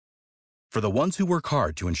For the ones who work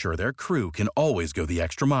hard to ensure their crew can always go the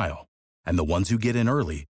extra mile, and the ones who get in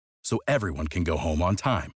early so everyone can go home on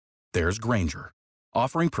time, there's Grainger,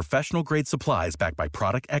 offering professional-grade supplies backed by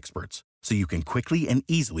product experts so you can quickly and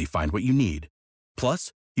easily find what you need.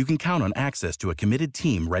 Plus, you can count on access to a committed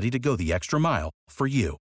team ready to go the extra mile for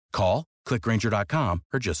you. Call, click Grainger.com,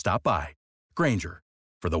 or just stop by. Grainger,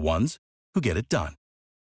 for the ones who get it done.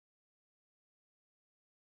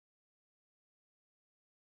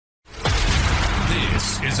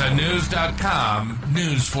 This is a News.com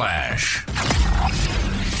news flash.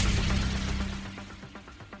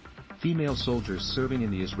 Female soldiers serving in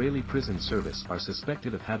the Israeli prison service are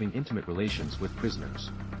suspected of having intimate relations with prisoners.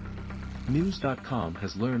 News.com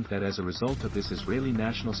has learned that as a result of this, Israeli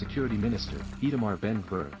National Security Minister, Itamar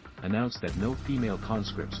Ben-Gvir, announced that no female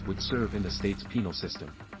conscripts would serve in the state's penal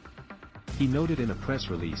system. He noted in a press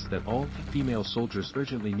release that all female soldiers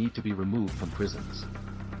urgently need to be removed from prisons.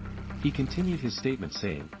 He continued his statement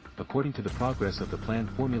saying, according to the progress of the plan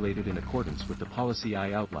formulated in accordance with the policy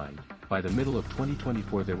I outlined, by the middle of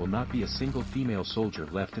 2024 there will not be a single female soldier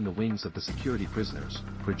left in the wings of the security prisoners,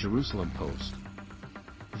 per Jerusalem Post.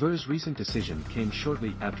 Gvir's recent decision came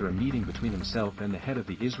shortly after a meeting between himself and the head of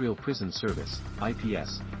the Israel Prison Service,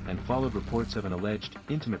 IPS, and followed reports of an alleged,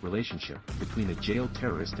 intimate relationship between a jailed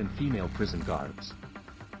terrorist and female prison guards.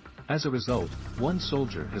 As a result, one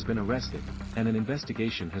soldier has been arrested, and an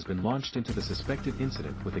investigation has been launched into the suspected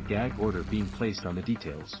incident with a gag order being placed on the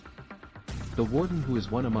details. The warden, who is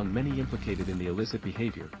one among many implicated in the illicit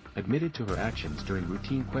behavior, admitted to her actions during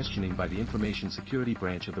routine questioning by the Information Security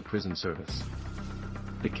Branch of the Prison Service.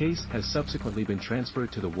 The case has subsequently been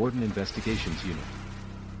transferred to the Warden Investigations Unit.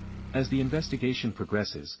 As the investigation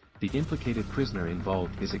progresses, the implicated prisoner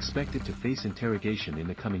involved is expected to face interrogation in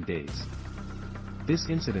the coming days. This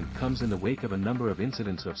incident comes in the wake of a number of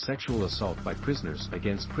incidents of sexual assault by prisoners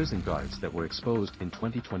against prison guards that were exposed in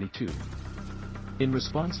 2022. In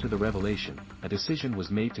response to the revelation, a decision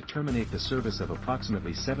was made to terminate the service of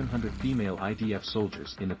approximately 700 female IDF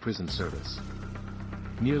soldiers in the prison service.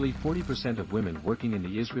 Nearly 40% of women working in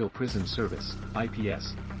the Israel Prison Service,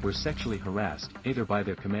 IPS, were sexually harassed, either by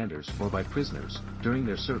their commanders or by prisoners, during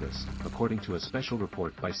their service, according to a special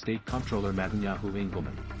report by State Comptroller Mattanyahu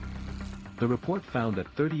Engelman. The report found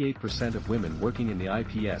that 38% of women working in the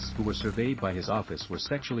IPS who were surveyed by his office were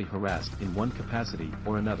sexually harassed in one capacity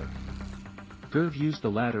or another. Gvir used the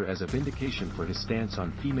latter as a vindication for his stance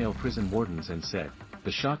on female prison wardens and said,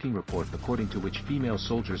 the shocking report according to which female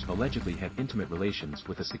soldiers allegedly had intimate relations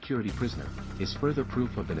with a security prisoner, is further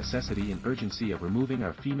proof of the necessity and urgency of removing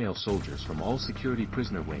our female soldiers from all security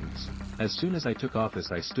prisoner wings. As soon as I took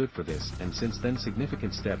office I stood for this, and since then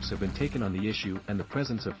significant steps have been taken on the issue and the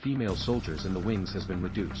presence of female soldiers in the wings has been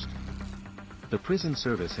reduced. The prison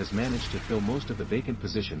service has managed to fill most of the vacant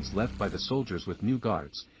positions left by the soldiers with new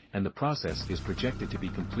guards, and the process is projected to be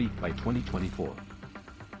complete by 2024.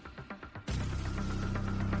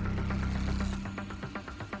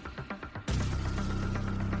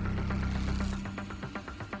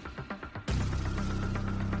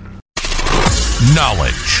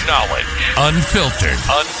 Knowledge. Unfiltered.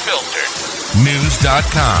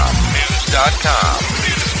 News.com.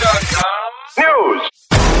 News.